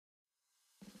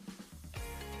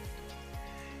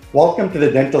Welcome to the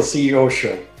Dental CEO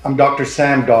Show. I'm Dr.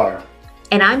 Sam Dar,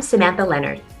 And I'm Samantha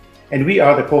Leonard. and we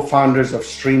are the co-founders of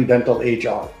Stream Dental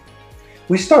HR.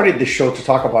 We started this show to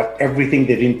talk about everything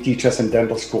they didn't teach us in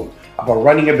dental school, about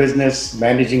running a business,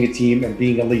 managing a team, and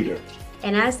being a leader.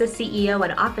 And as the CEO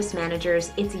and office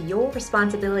managers, it's your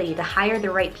responsibility to hire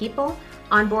the right people,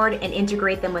 onboard and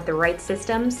integrate them with the right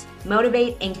systems,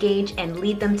 motivate, engage, and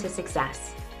lead them to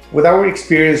success. With our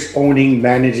experience owning,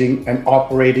 managing, and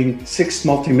operating 6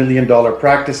 multi-million-dollar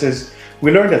practices,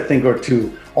 we learned a thing or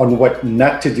two on what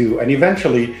not to do and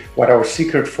eventually what our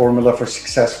secret formula for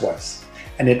success was.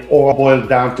 And it all boiled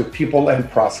down to people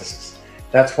and processes.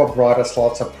 That's what brought us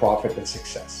lots of profit and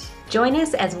success. Join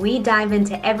us as we dive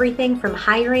into everything from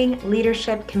hiring,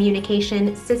 leadership,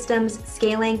 communication, systems,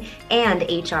 scaling, and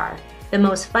HR. The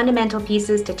most fundamental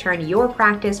pieces to turn your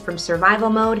practice from survival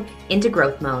mode into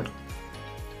growth mode.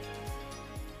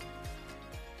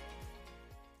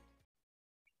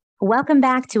 Welcome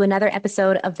back to another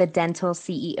episode of the Dental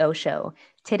CEO Show.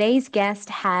 Today's guest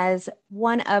has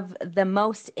one of the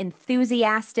most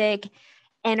enthusiastic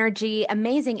energy,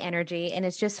 amazing energy, and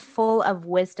is just full of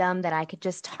wisdom that I could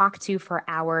just talk to for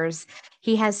hours.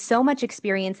 He has so much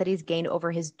experience that he's gained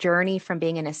over his journey from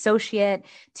being an associate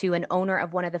to an owner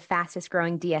of one of the fastest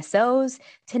growing DSOs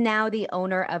to now the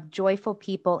owner of Joyful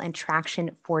People and Traction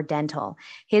for Dental.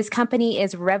 His company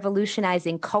is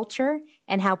revolutionizing culture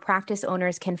and how practice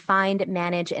owners can find,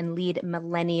 manage, and lead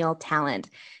millennial talent.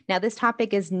 Now, this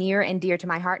topic is near and dear to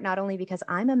my heart, not only because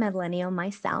I'm a millennial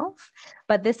myself,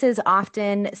 but this is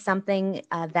often something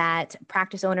that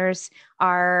practice owners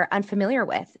are unfamiliar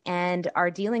with and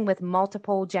are dealing with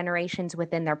multiple generations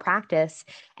within their practice.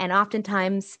 And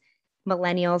oftentimes,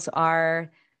 millennials are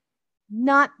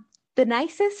not the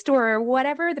nicest or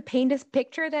whatever, the painted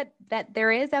picture that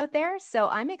there is out there. So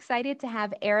I'm excited to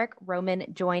have Eric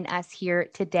Roman join us here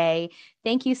today.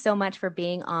 Thank you so much for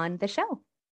being on the show.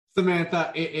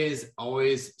 Samantha, it is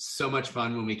always so much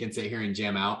fun when we can sit here and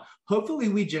jam out. Hopefully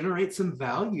we generate some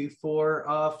value for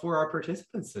our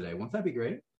participants today. Won't that be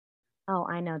great? Oh,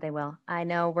 I know they will. I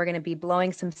know we're going to be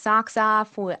blowing some socks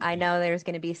off. I know there's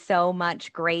going to be so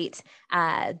much great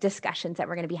discussions that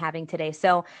we're going to be having today.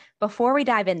 So before we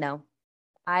dive in, though,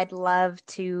 I'd love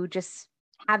to just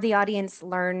have the audience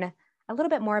learn a little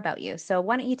bit more about you. So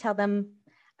why don't you tell them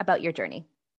about your journey?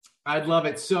 I'd love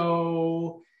it.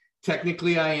 So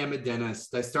technically, I am a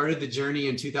dentist. I started the journey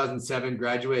in 2007,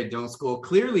 graduated dental school.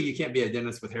 Clearly, you can't be a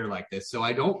dentist with hair like this. So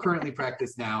I don't currently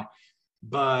practice now.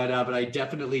 But I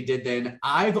definitely did then.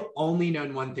 I've only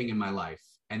known one thing in my life,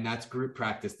 and that's group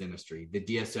practice dentistry, the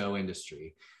DSO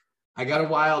industry. I got a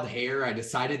wild hair. I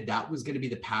decided that was going to be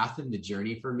the path and the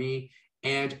journey for me.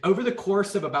 And over the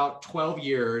course of about 12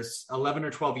 years, 11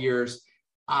 or 12 years,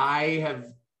 I have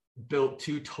built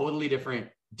two totally different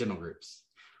dental groups.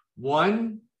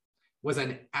 One was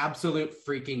an absolute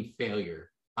freaking failure.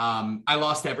 I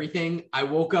lost everything. I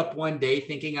woke up one day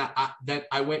thinking that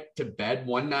I went to bed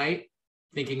one night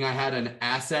thinking I had an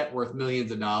asset worth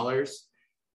millions of dollars.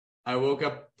 I woke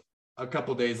up a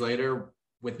couple days later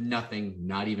with nothing,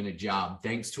 not even a job,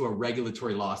 thanks to a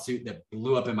regulatory lawsuit that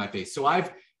blew up in my face. So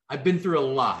I've been through a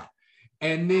lot.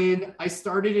 And then I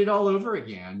started it all over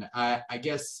again. I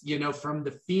guess, from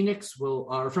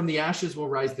the ashes will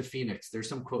rise the phoenix. There's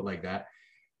some quote like that.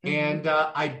 Mm-hmm. And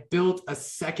I built a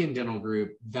second dental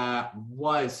group that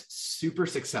was super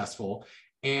successful.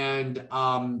 And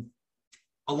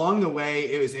along the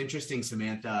way, it was interesting,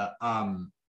 Samantha.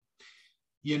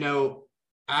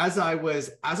 As I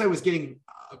was getting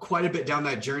quite a bit down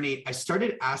that journey, I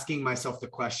started asking myself the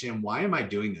question, why am I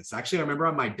doing this? Actually, I remember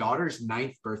on my daughter's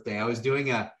 9th birthday, I was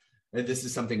doing this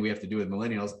is something we have to do with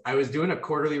millennials. I was doing a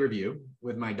quarterly review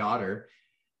with my daughter,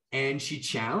 and she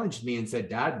challenged me and said,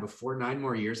 Dad, before 9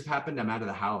 more years have happened, I'm out of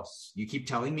the house. You keep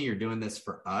telling me you're doing this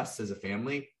for us as a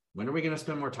family. When are we going to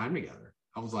spend more time together?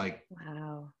 I was like,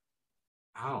 wow.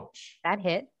 Ouch. That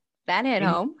hit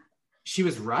home. She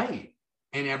was right.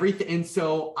 And everything. And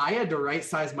so I had to right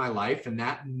size my life. And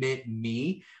that meant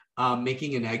me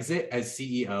making an exit as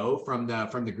CEO from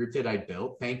the group that I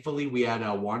built. Thankfully, we had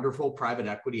a wonderful private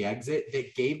equity exit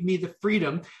that gave me the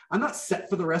freedom. I'm not set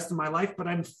for the rest of my life, but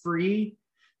I'm free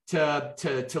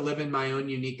to live in my own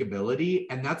unique ability.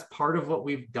 And that's part of what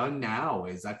we've done now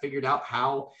is I figured out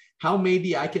how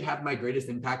maybe I could have my greatest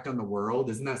impact on the world.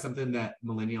 Isn't that something that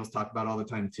millennials talk about all the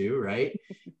time too, right?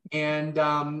 And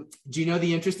do you know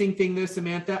the interesting thing though,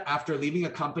 Samantha, after leaving a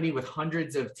company with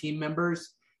hundreds of team members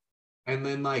and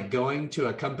then going to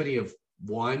a company of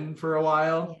one for a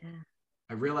while,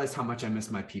 I realized how much I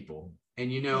miss my people.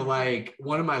 And,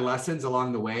 one of my lessons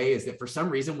along the way is that for some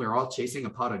reason, we're all chasing a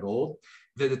pot of gold,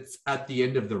 that it's at the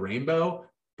end of the rainbow.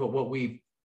 But what we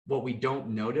don't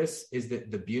notice is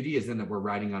that the beauty is in that we're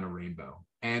riding on a rainbow.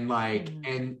 And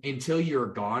and until you're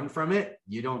gone from it,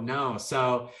 you don't know.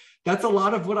 So that's a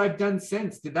lot of what I've done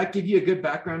since. Did that give you a good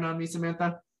background on me,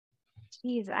 Samantha?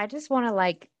 Geez, I just want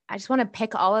to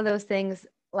pick all of those things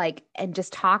and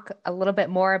just talk a little bit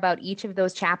more about each of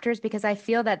those chapters, because I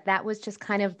feel that that was just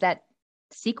kind of that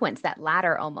sequence, that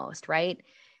ladder almost, right?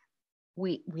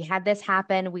 We had this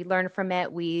happen, we learned from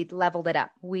it, we leveled it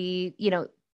up. We,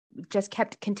 just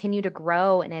continue to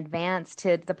grow and advance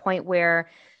to the point where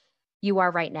you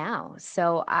are right now.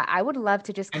 So I would love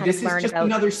to just kind of learn about. This is just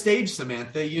another stage,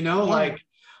 Samantha,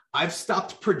 I've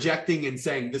stopped projecting and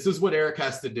saying, this is what Eric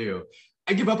has to do.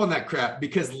 I give up on that crap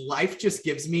because life just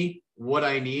gives me what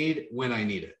I need when I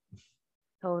need it.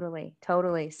 Totally,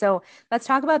 totally. So let's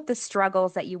talk about the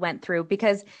struggles that you went through,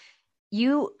 because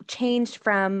you changed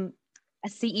from a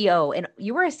CEO, and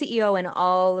you were a CEO in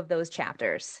all of those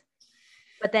chapters.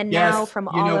 But then now from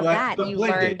all of that, you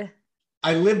learned.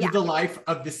 I lived the life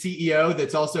of the CEO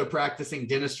that's also practicing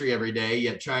dentistry every day,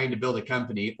 yet trying to build a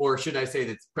company, or should I say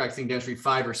that's practicing dentistry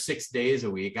 5 or 6 days a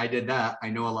week. I did that.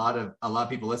 I know a lot of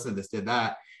people listening to this did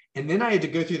that. And then I had to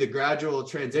go through the gradual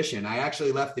transition. I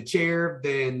actually left the chair,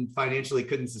 then financially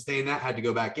couldn't sustain that, had to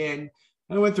go back in.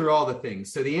 I went through all the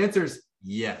things. So the answer is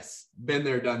yes, been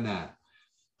there, done that.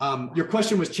 Your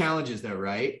question was challenges though,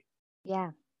 right?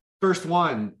 Yeah. First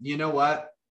one, you know what?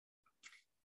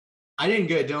 I didn't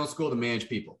go to dental school to manage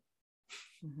people.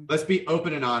 Mm-hmm. Let's be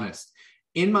open and honest.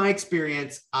 In my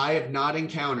experience, I have not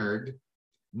encountered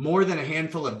more than a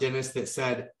handful of dentists that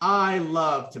said, I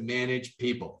love to manage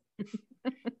people.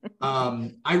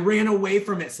 I ran away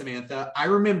from it, Samantha. I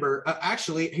remember,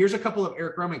 actually, here's a couple of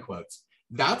Eric Roman quotes.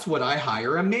 That's what I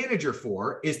hire a manager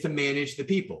for, is to manage the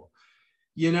people.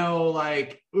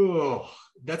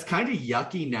 That's kind of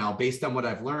yucky now based on what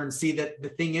I've learned. See, that the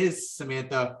thing is,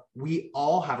 Samantha, we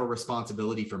all have a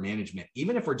responsibility for management,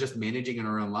 even if we're just managing in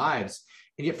our own lives.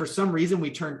 And yet for some reason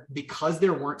because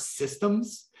there weren't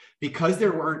systems, because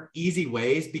there weren't easy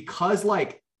ways, because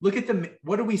look at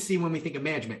what do we see when we think of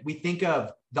management? We think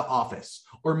of The Office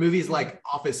or movies like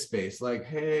Office Space. Like,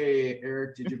 hey,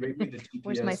 Eric, did you bring me the TPS?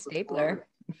 Where's my stapler?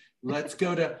 Let's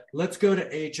go to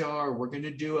HR. We're gonna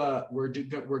do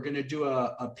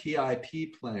a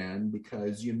PIP plan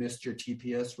because you missed your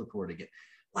TPS report again.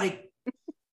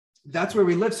 That's where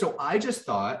we live. So I just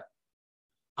thought,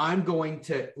 I'm going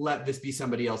to let this be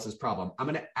somebody else's problem. I'm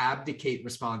going to abdicate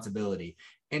responsibility.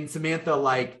 And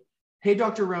Samantha, hey,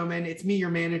 Dr. Roman, it's me, your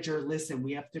manager. Listen,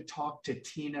 we have to talk to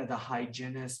Tina, the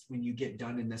hygienist, when you get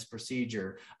done in this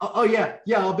procedure. Oh yeah.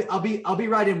 I'll be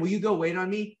right in. Will you go wait on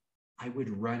me? I would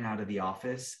run out of the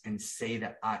office and say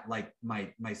that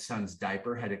my son's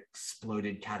diaper had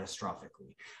exploded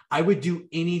catastrophically. I would do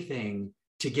anything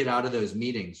to get out of those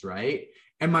meetings, right?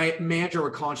 And my manager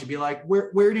would call and she'd be like,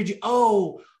 where did you?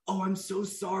 Oh, I'm so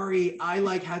sorry. I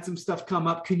had some stuff come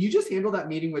up. Can you just handle that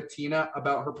meeting with Tina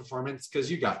about her performance? Because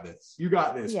you got this,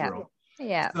 girl.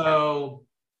 Yeah. So,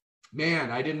 man,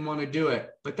 I didn't want to do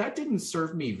it, but that didn't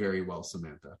serve me very well,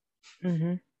 Samantha.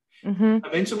 Mm-hmm. Mm-hmm.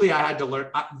 Eventually I had to learn.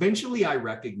 Eventually I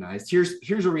recognized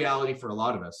here's a reality for a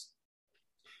lot of us.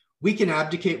 We can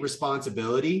abdicate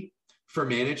responsibility for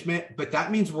management, but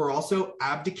that means we're also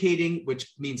abdicating,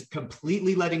 which means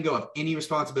completely letting go of any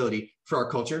responsibility for our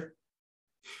culture,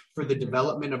 for the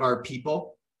development of our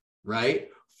people, right?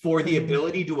 For the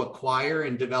ability to acquire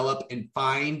and develop and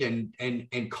find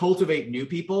and cultivate new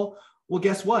people. Well,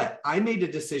 guess what? I made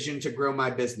a decision to grow my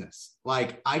business.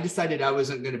 I decided I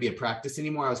wasn't going to be a practice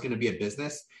anymore. I was going to be a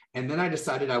business. And then I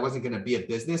decided I wasn't going to be a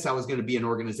business. I was going to be an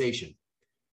organization.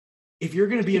 If you're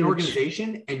going to be an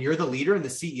organization and you're the leader and the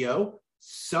CEO,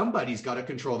 somebody's got to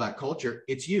control that culture.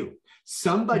 It's you.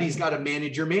 Somebody's got to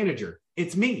manage your manager.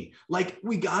 It's me.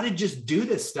 We got to just do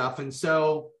this stuff. And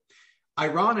so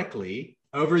ironically,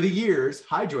 over the years,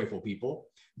 hi, joyful people,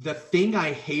 the thing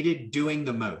I hated doing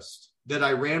the most, that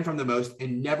I ran from the most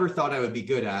and never thought I would be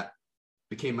good at,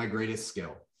 became my greatest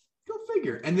skill. Go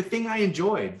figure. And the thing I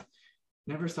enjoyed,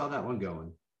 never saw that one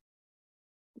going.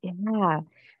 Yeah.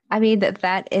 I mean,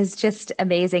 that is just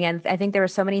amazing. And I think there are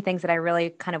so many things that I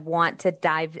really kind of want to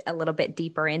dive a little bit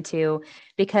deeper into,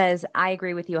 because I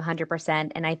agree with you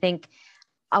 100%. And I think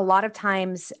a lot of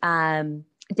times,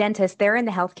 dentists, they're in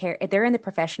the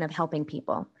profession of helping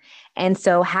people. And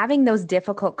so having those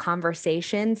difficult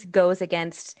conversations goes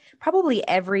against probably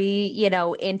every,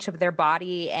 inch of their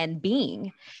body and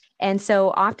being. And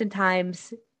so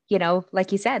oftentimes,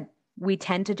 like you said, we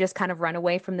tend to just kind of run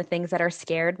away from the things that are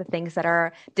scared, the things that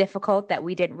are difficult, that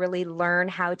we didn't really learn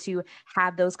how to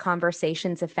have those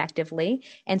conversations effectively.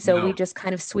 And so we just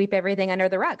kind of sweep everything under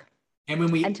the rug. And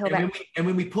when we until and that.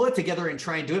 when we pull it together and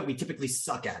try and do it, we typically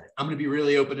suck at it. I'm going to be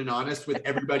really open and honest with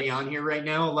everybody on here right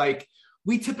now. Like,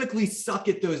 we typically suck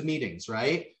at those meetings,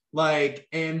 right? Like,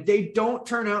 and they don't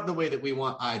turn out the way that we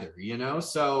want either, you know?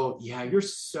 So yeah, you're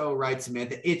so right,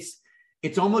 Samantha.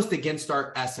 It's almost against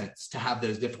our essence to have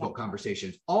those difficult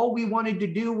conversations. All we wanted to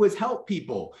do was help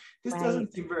people. This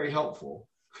doesn't seem very helpful.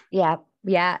 Yeah.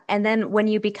 Yeah. And then when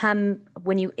you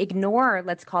ignore,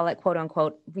 let's call it quote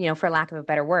unquote, for lack of a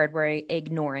better word, we're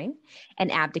ignoring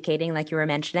and abdicating, like you were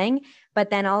mentioning.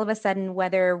 But then all of a sudden,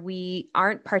 whether we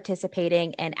aren't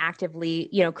participating and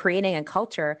actively, creating a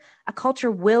culture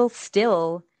will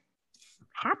still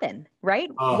happen, right?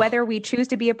 Oh. Whether we choose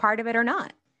to be a part of it or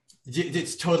not.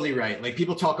 It's totally right. Like,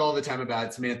 people talk all the time about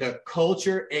it, Samantha.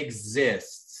 Culture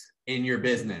exists in your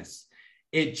business.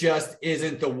 It just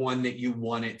isn't the one that you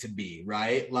want it to be,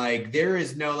 right? Like, there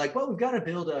is no like, well, we've got to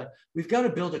build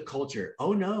a culture.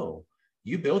 Oh no,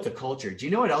 you built a culture. Do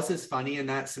you know what else is funny in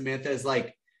that, Samantha? Is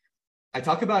like, I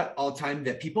talk about all the time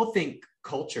that people think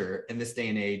culture in this day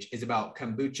and age is about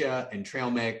kombucha and trail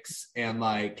mix and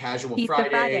like casual Pizza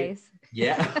Fridays.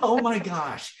 Yeah. Oh my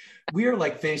gosh. We are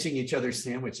like finishing each other's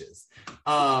sandwiches.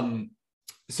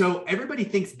 So everybody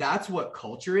thinks that's what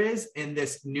culture is in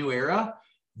this new era.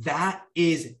 That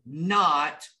is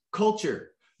not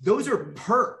culture. Those are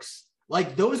perks.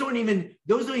 Like, those don't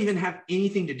even have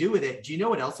anything to do with it. Do you know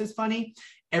what else is funny?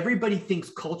 Everybody thinks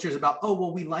culture is about, oh,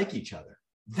 well, we like each other.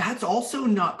 That's also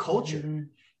not culture. Mm-hmm.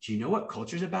 Do you know what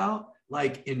culture is about?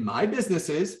 Like, in my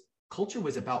businesses, culture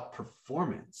was about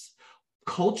performance.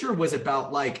 Culture was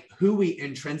about like who we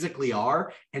intrinsically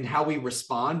are and how we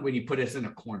respond when you put us in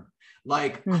a corner.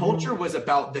 Like, culture was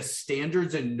about the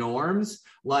standards and norms,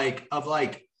 like of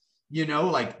like,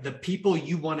 like the people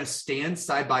you want to stand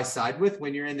side by side with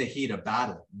when you're in the heat of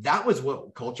battle. That was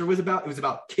what culture was about. It was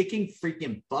about kicking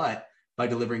freaking butt by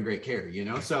delivering great care,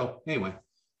 So anyway.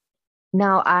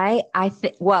 No, I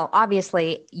think, well,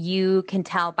 obviously you can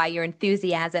tell by your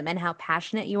enthusiasm and how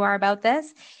passionate you are about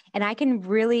this. And I can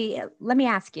really, let me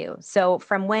ask you. So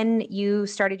from when you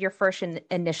started your first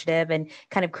initiative and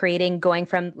kind of going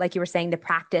from, like you were saying, the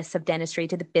practice of dentistry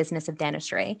to the business of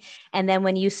dentistry. And then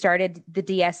when you started the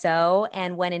DSO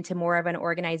and went into more of an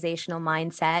organizational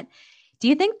mindset, do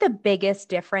you think the biggest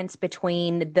difference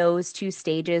between those two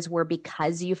stages were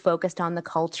because you focused on the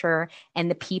culture and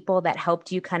the people that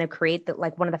helped you kind of create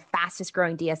one of the fastest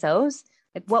growing DSOs?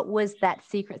 Like, what was that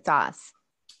secret sauce?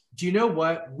 Do you know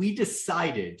what? We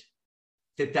decided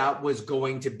that was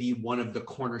going to be one of the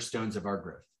cornerstones of our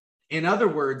growth. In other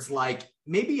words, like,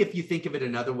 maybe if you think of it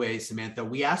another way, Samantha,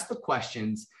 we asked the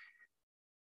questions.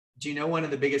 Do you know one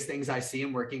of the biggest things I see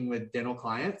in working with dental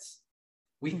clients?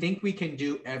 We think we can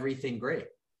do everything great.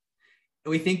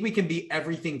 We think we can be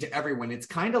everything to everyone. It's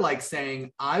kind of like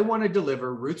saying, I want to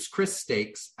deliver Ruth's Chris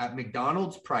steaks at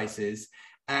McDonald's prices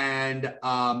and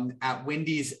at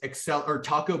Wendy's or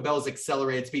Taco Bell's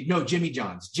accelerated speed. No, Jimmy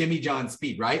John's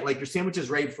speed, right? Like, your sandwich is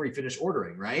ready before you finish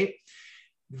ordering, right?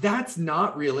 That's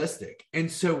not realistic.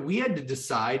 And so we had to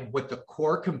decide what the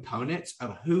core components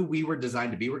of who we were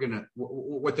designed to be,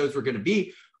 what those were going to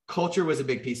be. Culture was a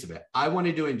big piece of it. I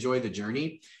wanted to enjoy the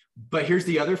journey. But here's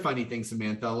the other funny thing,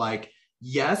 Samantha, like,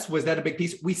 yes, was that a big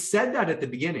piece? We said that at the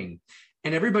beginning,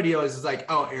 and everybody else is like,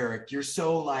 oh, Eric, you're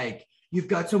so like, you've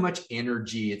got so much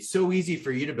energy. It's so easy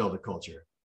for you to build a culture.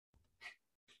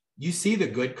 You see the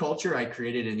good culture I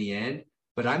created in the end,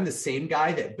 but I'm the same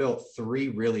guy that built 3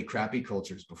 really crappy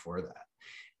cultures before that.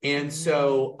 And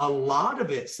so a lot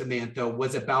of it, Samantha,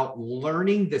 was about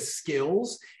learning the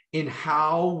skills in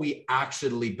how we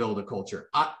actually build a culture.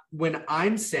 When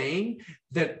I'm saying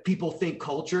that people think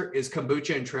culture is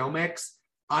kombucha and trail mix,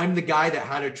 I'm the guy that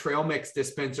had a trail mix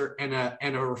dispenser and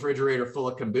a refrigerator full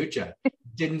of kombucha.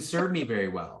 Didn't serve me very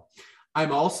well.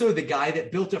 I'm also the guy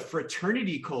that built a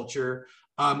fraternity culture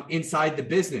inside the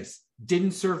business.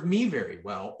 Didn't serve me very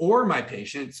well, or my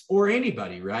patients, or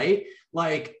anybody, right?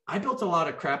 Like, I built a lot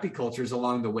of crappy cultures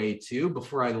along the way too,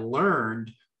 before I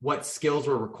learned what skills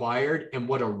were required and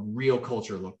what a real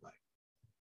culture looked like.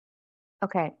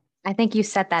 Okay. I think you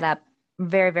set that up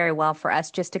very, very well for us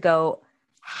just to go,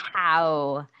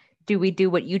 how do we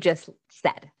do what you just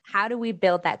said? How do we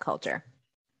build that culture?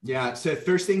 Yeah. So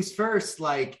first things first,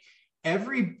 like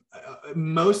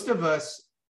most of us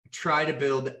try to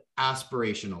build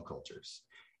aspirational cultures.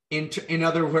 In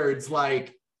other words,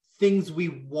 like things we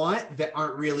want that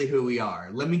aren't really who we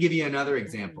are. Let me give you another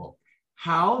example.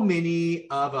 How many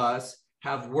of us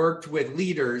have worked with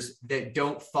leaders that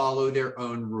don't follow their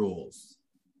own rules?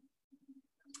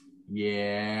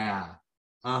 Yeah.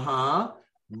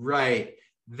 Right.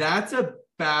 That's a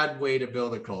bad way to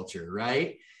build a culture,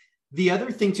 right? The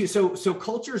other thing too, so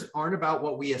cultures aren't about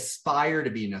what we aspire to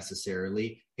be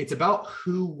necessarily. It's about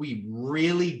who we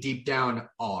really deep down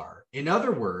are. In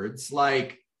other words,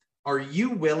 like, are you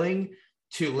willing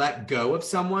to let go of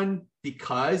someone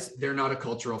because they're not a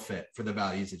cultural fit for the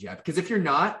values that you have? Because if you're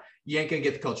not, you ain't gonna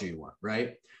get the culture you want,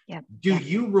 right? Yeah. Do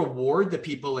you reward the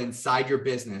people inside your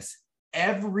business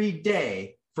every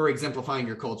day for exemplifying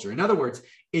your culture? In other words,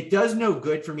 it does no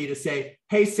good for me to say,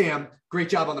 hey, Sam, great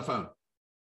job on the phone.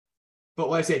 But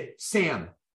when I say, Sam,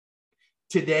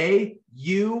 today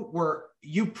you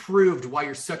proved why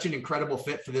you're such an incredible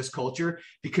fit for this culture,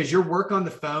 because your work on the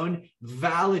phone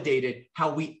validated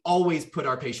how we always put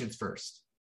our patients first.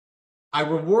 I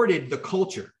rewarded the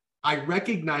culture. I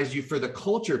recognized you for the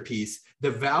culture piece,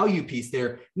 the value piece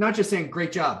there, not just saying,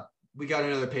 great job, we got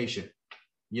another patient,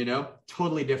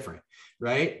 totally different,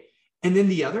 right? And then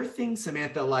the other thing,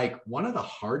 Samantha, like one of the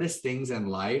hardest things in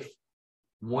life,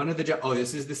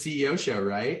 this is the CEO show,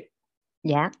 right?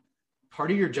 Yeah.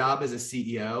 Part of your job as a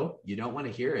CEO, you don't want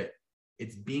to hear it.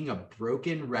 It's being a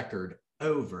broken record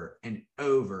over and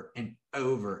over and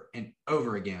over and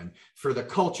over again for the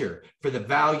culture, for the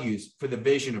values, for the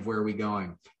vision of where we're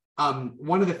going.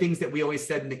 One of the things that we always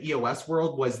said in the EOS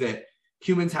world was that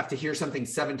humans have to hear something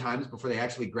 7 times before they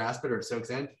actually grasp it or it soaks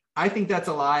in. I think that's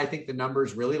a lie. I think the number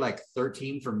is really like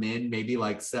 13 for men, maybe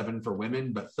like 7 for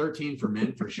women, but 13 for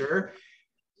men for sure.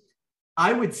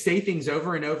 I would say things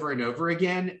over and over and over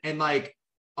again. And like,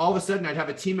 all of a sudden I'd have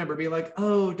a team member be like,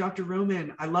 oh, Dr.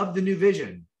 Roman, I love the new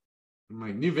vision. I'm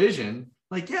like, new vision?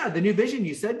 Like, yeah, the new vision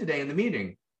you said today in the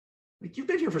meeting. Like, you've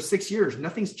been here for 6 years.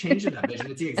 Nothing's changed in that vision.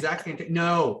 It's the exact same thing.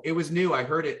 No, it was new. I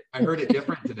heard it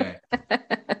different today.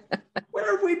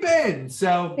 Where have we been?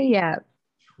 So yeah,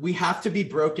 we have to be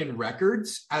broken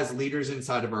records as leaders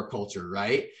inside of our culture,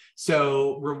 right?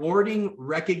 So rewarding,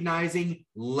 recognizing,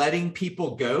 letting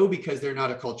people go because they're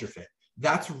not a culture fit.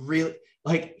 That's really,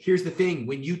 like, here's the thing.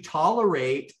 When you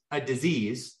tolerate a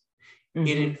disease,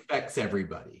 it infects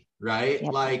everybody, right?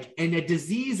 Yep. Like, and a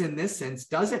disease in this sense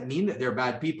doesn't mean that they're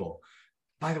bad people.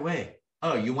 By the way,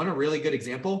 you want a really good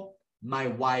example? My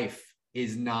wife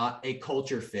is not a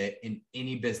culture fit in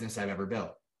any business I've ever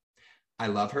built. I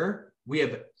love her. We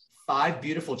have 5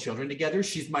 beautiful children together.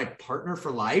 She's my partner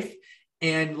for life.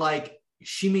 And like,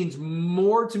 she means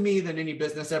more to me than any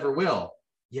business ever will.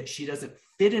 Yet she doesn't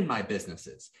fit in my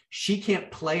businesses. She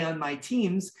can't play on my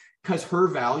teams because her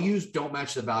values don't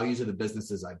match the values of the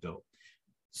businesses I built.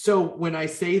 So when I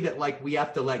say that, like, we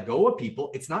have to let go of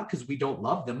people, it's not because we don't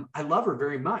love them. I love her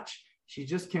very much. She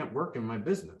just can't work in my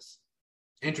business.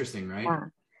 Interesting, right? Yeah.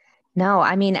 No,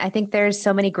 I mean, I think there's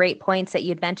so many great points that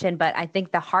you'd mentioned, but I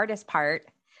think the hardest part,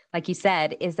 like you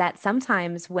said, is that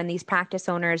sometimes when these practice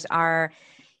owners are,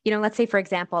 let's say, for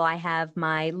example, I have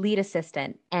my lead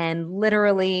assistant and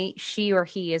literally she or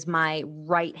he is my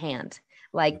right hand,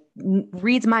 like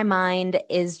reads my mind,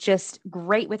 is just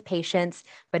great with patients,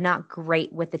 but not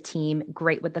great with the team,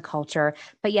 great with the culture.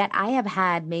 But yet I have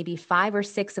had maybe 5 or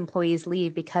 6 employees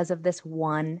leave because of this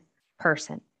one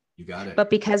person. You got it. But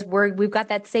because we've got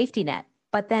that safety net.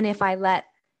 But then if I let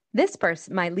this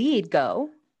person, my lead,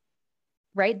 go,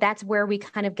 right, that's where we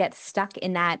kind of get stuck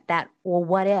in that, well,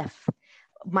 what if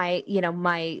my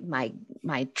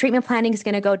treatment planning is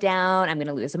going to go down, I'm going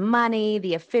to lose money,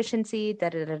 the efficiency,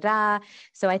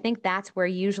 So I think that's where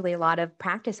usually a lot of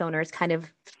practice owners kind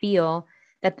of feel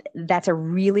that that's a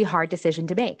really hard decision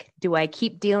to make. Do I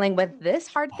keep dealing with this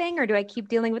hard thing or do I keep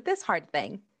dealing with this hard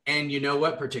thing? And you know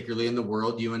what, particularly in the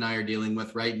world you and I are dealing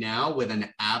with right now, with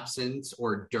an absence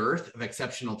or dearth of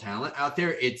exceptional talent out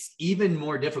there, it's even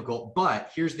more difficult.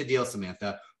 But here's the deal,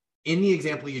 Samantha. In the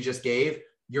example you just gave,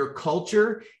 your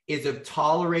culture is of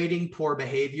tolerating poor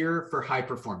behavior for high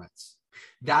performance.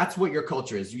 That's what your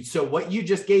culture is. So what you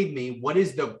just gave me, what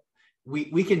is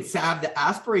we can salve the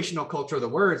aspirational culture of the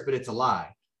words, but it's a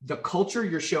lie. The culture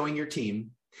you're showing your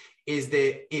team is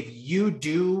that if you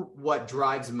do what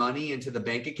drives money into the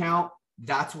bank account,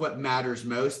 that's what matters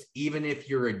most, even if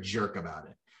you're a jerk about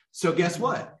it. So guess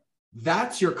what?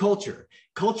 That's your culture.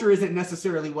 Culture isn't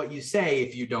necessarily what you say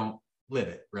if you don't live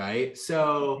it, right?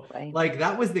 So like,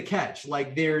 that was the catch.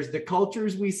 Like, there's the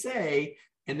cultures we say,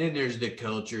 and then there's the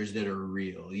cultures that are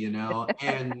real,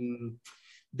 and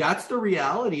that's the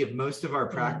reality of most of our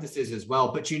practices as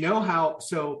well. But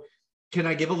so can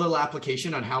I give a little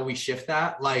application on how we shift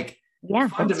that? Like, yeah,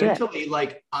 fundamentally,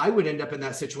 like, I would end up in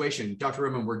that situation. Dr.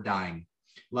 Roman, we're dying.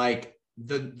 Like,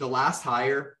 the last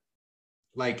hire,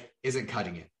 like, isn't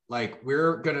cutting it. Like,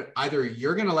 you're going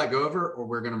to let go of her, or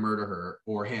we're going to murder her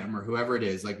or him or whoever it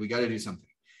is. Like, we got to do something.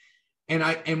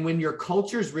 And when your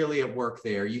culture is really at work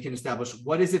there, you can establish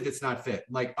what is it that's not fit.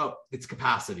 Like, oh, it's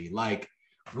capacity. Like,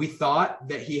 We thought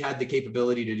that he had the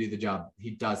capability to do the job.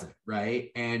 He doesn't,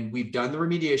 right? And we've done the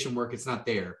remediation work. It's not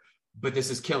there, but this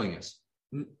is killing us.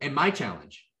 And my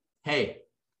challenge, hey,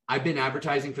 I've been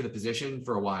advertising for the position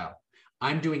for a while.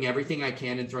 I'm doing everything I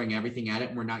can and throwing everything at it,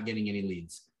 and we're not getting any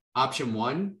leads. Option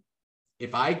one,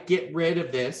 if I get rid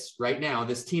of this right now,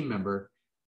 this team member,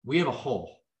 we have a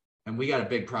hole and we got a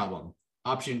big problem.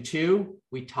 Option two,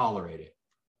 we tolerate it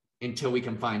until we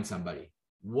can find somebody.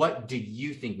 What do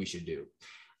you think we should do?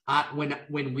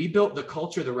 When we built the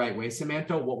culture the right way,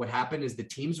 Samantha, what would happen is the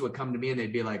teams would come to me and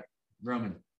they'd be like,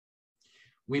 Roman,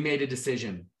 we made a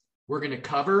decision. We're going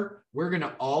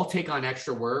to all take on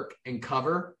extra work and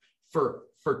cover for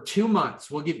 2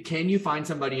 months. Can you find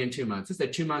somebody in 2 months? I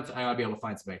said 2 months, I'll be able to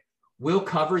find somebody. We'll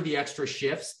cover the extra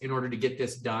shifts in order to get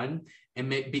this done.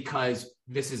 Because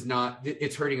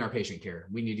it's hurting our patient care.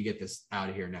 We need to get this out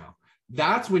of here now.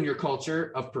 That's when your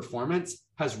culture of performance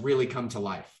has really come to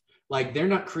life. Like they're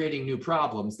not creating new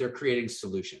problems, they're creating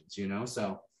solutions,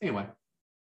 So anyway.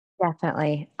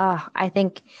 Definitely. I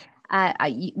think,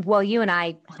 you and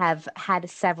I have had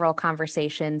several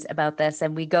conversations about this,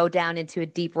 and we go down into a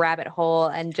deep rabbit hole,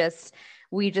 and there's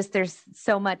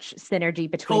so much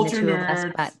synergy between culture the two nerds.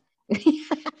 Of us.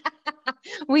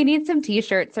 But we need some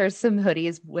t-shirts or some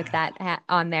hoodies with that hat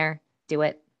on there. Do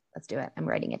it. Let's do it. I'm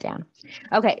writing it down.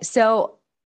 Okay. So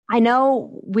I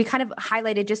know we kind of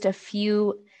highlighted just a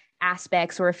few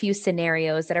aspects or a few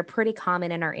scenarios that are pretty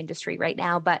common in our industry right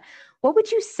now, but what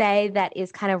would you say that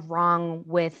is kind of wrong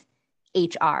with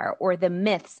HR or the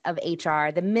myths of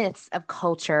HR, the myths of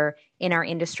culture in our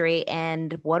industry,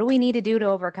 and what do we need to do to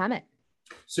overcome it?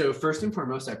 So first and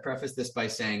foremost, I preface this by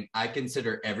saying I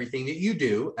consider everything that you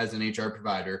do as an HR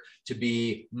provider to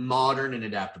be modern and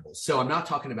adaptable. So I'm not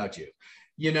talking about you.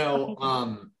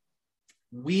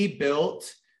 We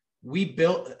built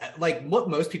like what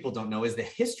most people don't know is the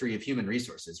history of human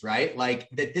resources, right? Like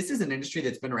that this is an industry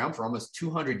that's been around for almost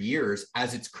 200 years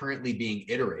as it's currently being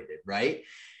iterated, right?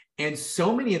 And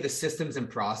so many of the systems and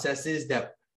processes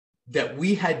that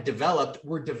we had developed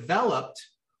were developed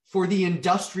for the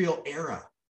industrial era,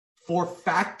 for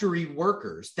factory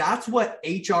workers. That's what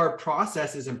HR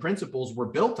processes and principles were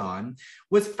built on,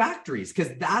 was factories,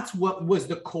 because that's what was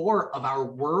the core of our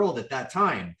world at that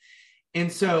time. And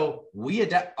so we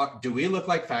adapt. Do we look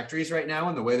like factories right now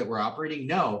in the way that we're operating?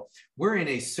 No, we're in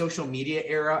a social media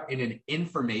era, in an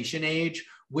information age,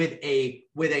 with a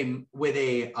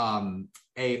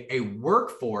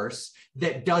workforce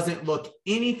that doesn't look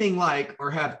anything like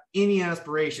or have any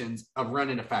aspirations of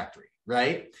running a factory,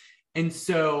 right? And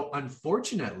so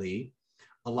unfortunately,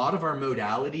 a lot of our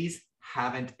modalities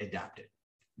haven't adapted.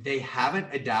 They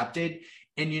haven't adapted.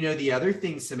 And the other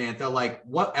thing, Samantha, like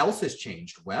what else has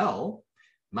changed? Well,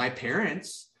 my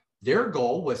parents, their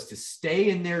goal was to stay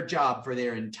in their job for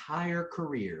their entire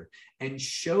career and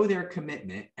show their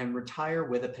commitment and retire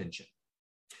with a pension.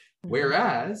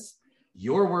 Whereas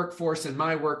your workforce and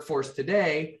my workforce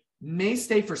today may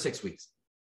stay for 6 weeks.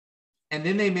 And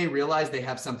then they may realize they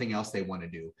have something else they want to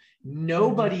do.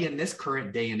 Nobody in this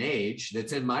current day and age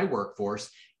that's in my workforce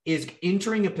is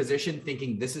entering a position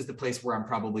thinking this is the place where I'm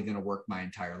probably going to work my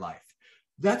entire life.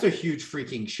 That's a huge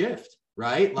freaking shift,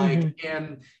 right?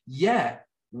 And yet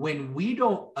when we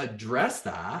don't address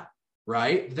that,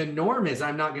 right, the norm is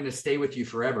I'm not going to stay with you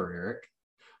forever, Eric.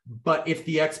 But if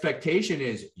the expectation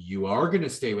is you are going to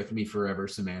stay with me forever,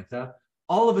 Samantha,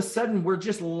 all of a sudden we're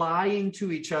just lying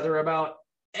to each other about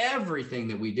everything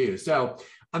that we do. So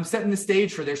I'm setting the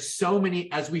stage for there's so many,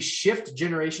 as we shift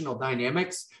generational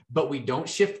dynamics, but we don't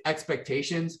shift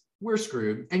expectations, we're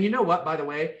screwed. And you know what, by the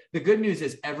way, the good news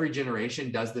is every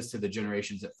generation does this to the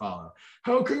generations that follow.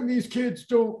 How come these kids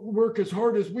don't work as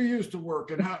hard as we used to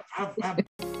work? And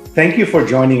Thank you for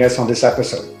joining us on this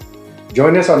episode.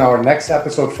 Join us on our next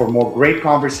episode for more great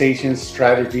conversations,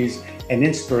 strategies, and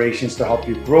inspirations to help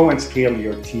you grow and scale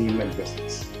your team and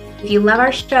business. If you love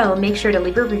our show, make sure to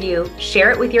leave a review, share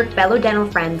it with your fellow dental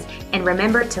friends, and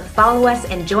remember to follow us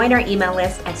and join our email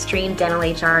list at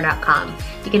streamdentalhr.com.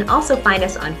 You can also find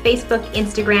us on Facebook,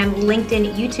 Instagram,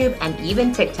 LinkedIn, YouTube, and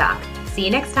even TikTok. See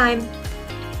you next time.